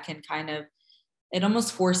way I can it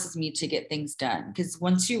almost forces me to get things done. Because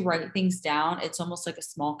once you write things down, it's almost like a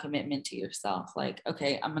small commitment to yourself. Like,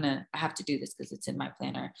 okay, I have to do this because it's in my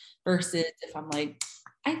planner. Versus if I'm like,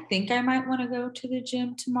 I think I might want to go to the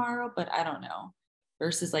gym tomorrow, but I don't know.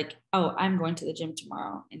 Versus like, oh, I'm going to the gym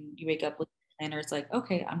tomorrow. And you wake up with planner, it's like,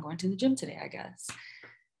 okay, I'm going to the gym today, I guess.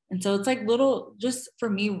 And so it's like just for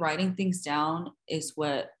me, writing things down is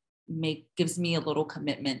what gives me a little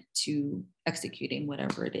commitment to executing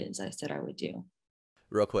whatever it is I said I would do.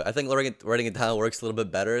 Real quick, I think writing it down works a little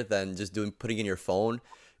bit better than just putting in your phone,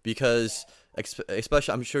 because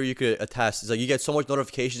especially, I'm sure you could attest, it's like you get so much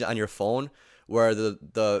notifications on your phone where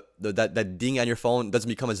that ding on your phone doesn't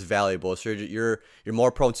become as valuable. So you're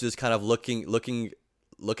more prone to just kind of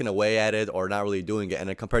looking away at it or not really doing it. And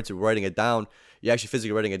then compared to writing it down, you're actually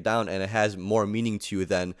physically writing it down, and it has more meaning to you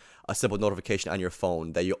than a simple notification on your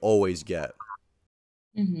phone that you always get.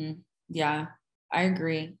 Mm-hmm. Yeah, I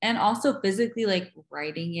agree. And also physically, like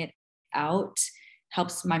writing it out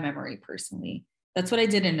helps my memory personally. That's what I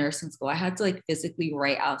did in nursing school. I had to like physically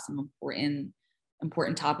write out some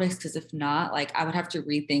important topics, because if not, like I would have to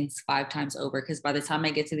read things 5 times over, because by the time I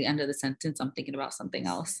get to the end of the sentence, I'm thinking about something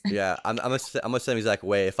else. Yeah, I'm a same exact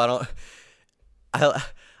way. If I don't,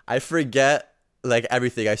 I forget like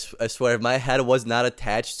everything. I swear, if my head was not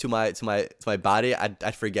attached to my body,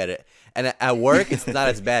 I'd forget it. And at work, it's not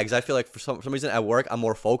as bad, because I feel like for some reason at work I'm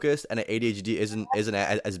more focused, and ADHD isn't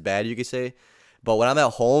as bad, you could say. But when I'm at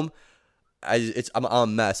home, I'm a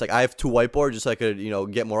mess. Like I have two whiteboards just so I could,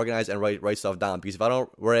 get more organized and write stuff down. Because if I don't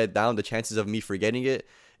write it down, the chances of me forgetting it,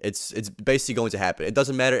 it's basically going to happen. It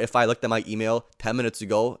doesn't matter if I looked at my email 10 minutes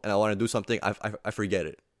ago and I want to do something, I forget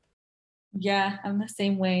it. Yeah, I'm the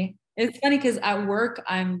same way. It's funny because at work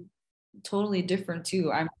I'm totally different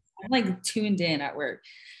too. I'm like tuned in at work.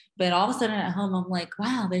 But all of a sudden at home, I'm like,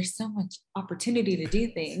 wow, there's so much opportunity to do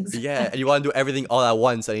things. Yeah, and you want to do everything all at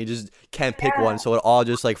once, and you just can't pick one, so it all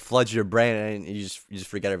just like floods your brain, and you just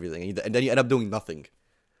forget everything, and then you end up doing nothing.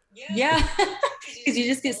 Yeah, because you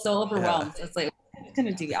just get so overwhelmed. Yeah. It's like, I'm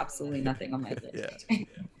gonna do absolutely nothing on my list. Yeah,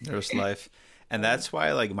 there's life, and that's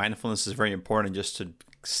why like mindfulness is very important, just to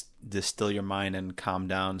distill your mind and calm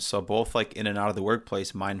down. So both like in and out of the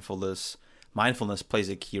workplace, mindfulness plays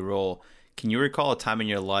a key role. Can you recall a time in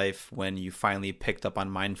your life when you finally picked up on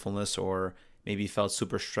mindfulness, or maybe felt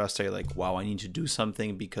super stressed that you're like, wow, I need to do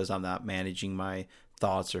something because I'm not managing my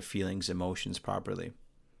thoughts or feelings, emotions properly?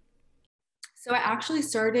 So I actually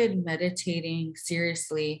started meditating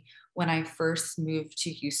seriously when I first moved to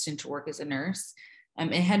Houston to work as a nurse.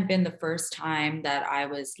 It had been the first time that I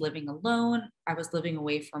was living alone. I was living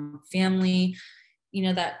away from family.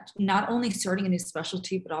 That not only starting a new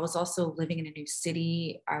specialty, but I was also living in a new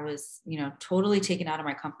city. I was, totally taken out of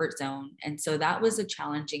my comfort zone. And so that was a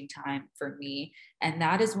challenging time for me. And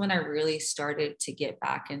that is when I really started to get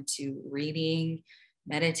back into reading,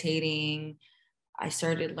 meditating. I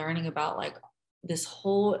started learning about like this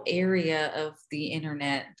whole area of the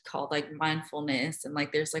internet called like mindfulness. And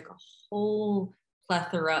like, there's like a whole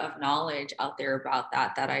plethora of knowledge out there about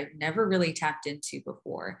that I've never really tapped into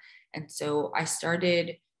before. And so I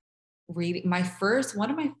started reading one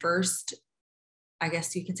of my first, I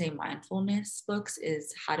guess you can say, mindfulness books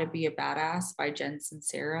is How to Be a Badass by Jen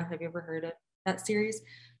Sincero. Have you ever heard of that series?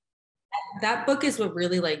 That book is what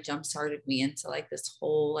really like jump-started me into like this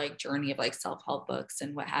whole like journey of like self-help books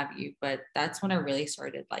and what have you. But that's when I really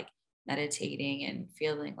started like meditating and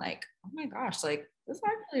feeling like, oh my gosh, like this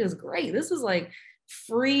actually was great. This was like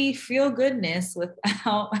free feel goodness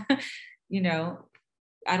without,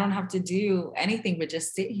 I don't have to do anything but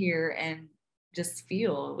just sit here and just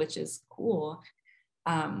feel, which is cool.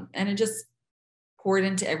 And it just poured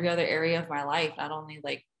into every other area of my life, not only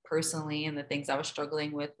like personally and the things I was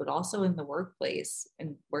struggling with, but also in the workplace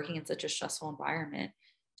and working in such a stressful environment.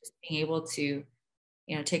 Just being able to,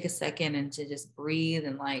 take a second and to just breathe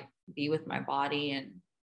and like be with my body and,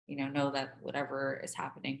 know that whatever is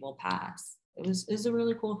happening will pass. It was a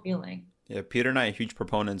really cool feeling. Yeah, Peter and I are huge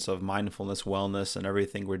proponents of mindfulness, wellness, and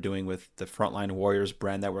everything we're doing with the Frontline Warriors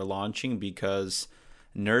brand that we're launching, because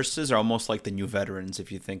nurses are almost like the new veterans,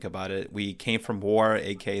 if you think about it. We came from war,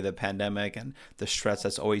 aka the pandemic, and the stress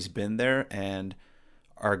that's always been there. And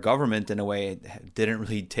our government, in a way, didn't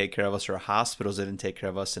really take care of us, or hospitals didn't take care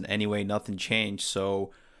of us in any way. Nothing changed.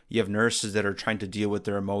 So you have nurses that are trying to deal with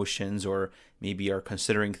their emotions, or maybe are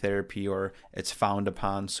considering therapy, or it's frowned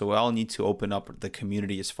upon. So we all need to open up the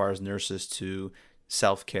community as far as nurses to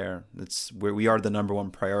self-care. It's where we are the number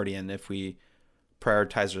one priority. And if we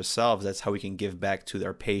prioritize ourselves, that's how we can give back to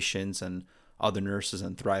our patients and other nurses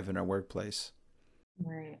and thrive in our workplace.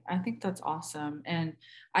 Right. I think that's awesome. And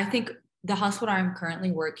I think the hospital I'm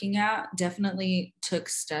currently working at definitely took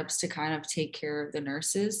steps to kind of take care of the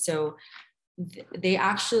nurses. So they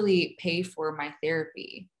actually pay for my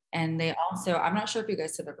therapy. And they also, I'm not sure if you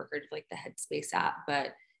guys have ever heard of like the Headspace app, but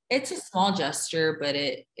it's a small gesture, but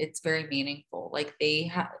it's very meaningful. Like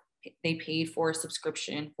they paid for a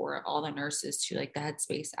subscription for all the nurses to like the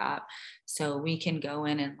Headspace app. So we can go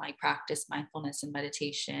in and like practice mindfulness and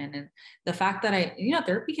meditation. And the fact that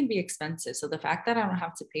therapy can be expensive. So the fact that I don't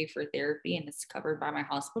have to pay for therapy and it's covered by my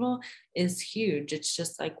hospital is huge. It's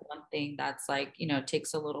just like one thing that's like,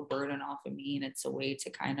 takes a little burden off of me, and it's a way to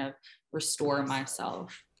kind of restore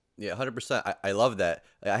myself. Yeah, 100%. I love that.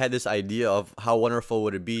 I had this idea of how wonderful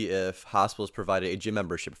would it be if hospitals provided a gym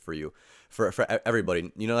membership for you, for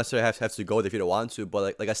everybody. You don't necessarily have to go if you don't want to,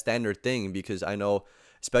 but like a standard thing, because I know,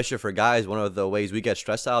 especially for guys, one of the ways we get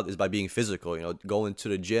stressed out is by being physical. Going to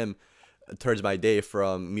the gym turns my day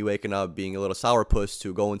from me waking up being a little sourpuss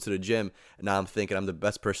to going to the gym, and now I'm thinking I'm the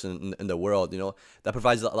best person in the world. That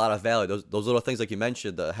provides a lot of value. Those little things, like you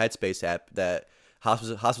mentioned, the Headspace app, that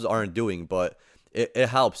hospitals aren't doing, but it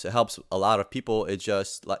helps. It helps a lot of people. It's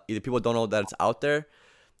just like either people don't know that it's out there,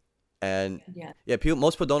 and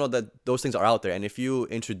most people don't know that those things are out there. And if you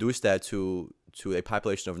introduce that to a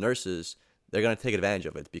population of nurses, they're gonna take advantage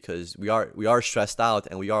of it, because we are stressed out,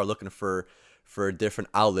 and we are looking for different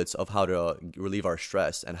outlets of how to relieve our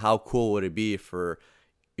stress. And how cool would it be for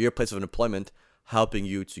your place of employment helping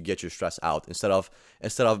you to get your stress out instead of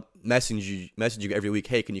messaging you every week,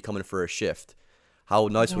 hey, can you come in for a shift? How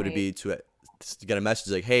nice would it be to get a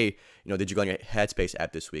message like, hey, did you go on your Headspace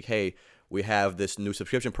app this week? Hey, we have this new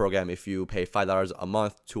subscription program. If you pay $5 a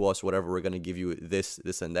month to us, whatever, we're going to give you this,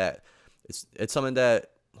 and that. It's something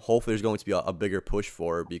that hopefully there's going to be a bigger push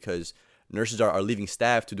for, because nurses are leaving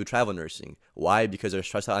staff to do travel nursing. Why? Because they're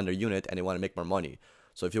stressed out on their unit and they want to make more money.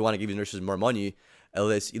 So if you want to give your nurses more money, at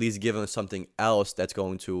least give them something else that's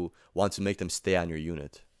going to want to make them stay on your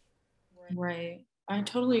unit. Right. I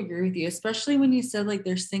totally agree with you, especially when you said like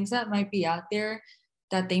there's things that might be out there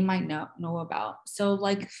that they might not know about. So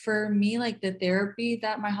like for me, like the therapy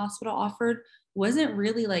that my hospital offered wasn't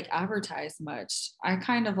really like advertised much. I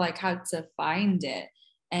kind of like had to find it.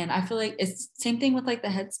 And I feel like it's same thing with like the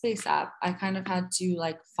Headspace app. I kind of had to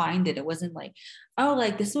like find it. It wasn't like, oh,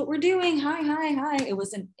 like this is what we're doing. Hi. It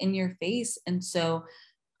wasn't in your face. And so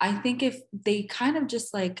I think if they kind of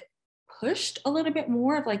just like pushed a little bit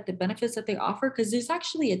more of like the benefits that they offer, because there's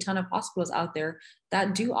actually a ton of hospitals out there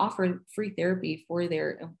that do offer free therapy for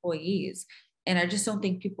their employees. And I just don't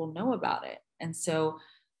think people know about it. And so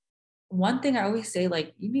one thing I always say,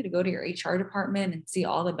 like, you need to go to your HR department and see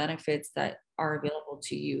all the benefits that are available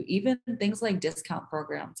to you. Even things like discount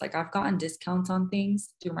programs. Like I've gotten discounts on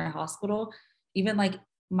things through my hospital, even like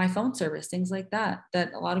my phone service, things like that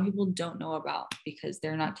a lot of people don't know about because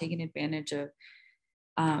they're not taking advantage of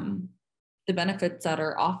the benefits that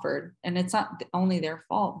are offered. And it's not only their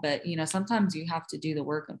fault, but sometimes you have to do the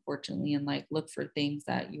work, unfortunately, and like look for things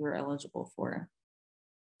that you were eligible for.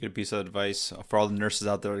 Good piece of advice for all the nurses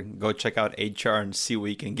out there. Go check out HR and see what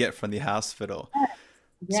you can get from the hospital.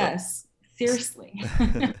 Yes, seriously.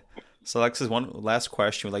 So Alexis, one last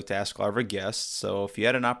question we'd like to ask all of our guests. So if you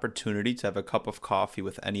had an opportunity to have a cup of coffee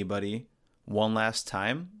with anybody one last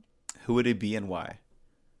time, who would it be and why?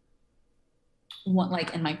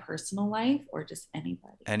 Like in my personal life or just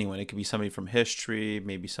anybody? Anyone. It could be somebody from history,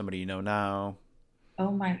 maybe somebody you know now. Oh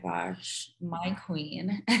my gosh, my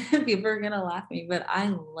queen. People are going to laugh at me, but I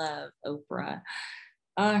love Oprah.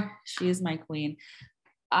 She is my queen.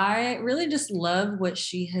 I really just love what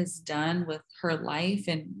she has done with her life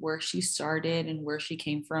and where she started and where she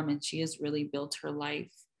came from. And she has really built her life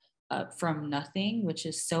up from nothing, which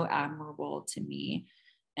is so admirable to me.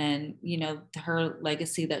 And, her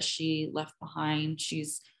legacy that she left behind,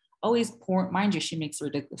 she's always mind you, she makes a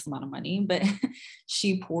ridiculous amount of money, but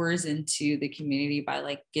she pours into the community by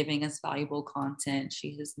like giving us valuable content.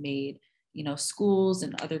 She has made, schools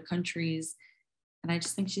in other countries. And I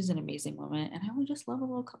just think she's an amazing woman. And I would just love a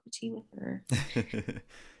little cup of tea with her.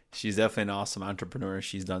 She's definitely an awesome entrepreneur.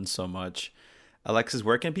 She's done so much. Alexis,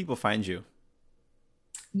 where can people find you?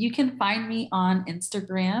 You can find me on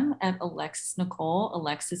Instagram at Alexis Nicole.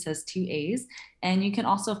 Alexis has 2 A's. And you can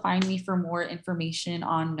also find me for more information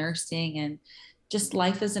on nursing and just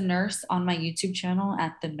life as a nurse on my YouTube channel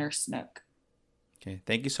at The Nurse Nook. Okay.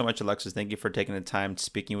 Thank you so much, Alexis. Thank you for taking the time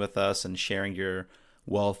speaking with us and sharing your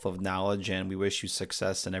wealth of knowledge. And we wish you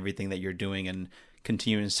success in everything that you're doing and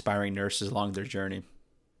continue inspiring nurses along their journey.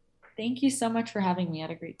 Thank you so much for having me. I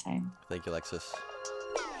had a great time. Thank you, Alexis.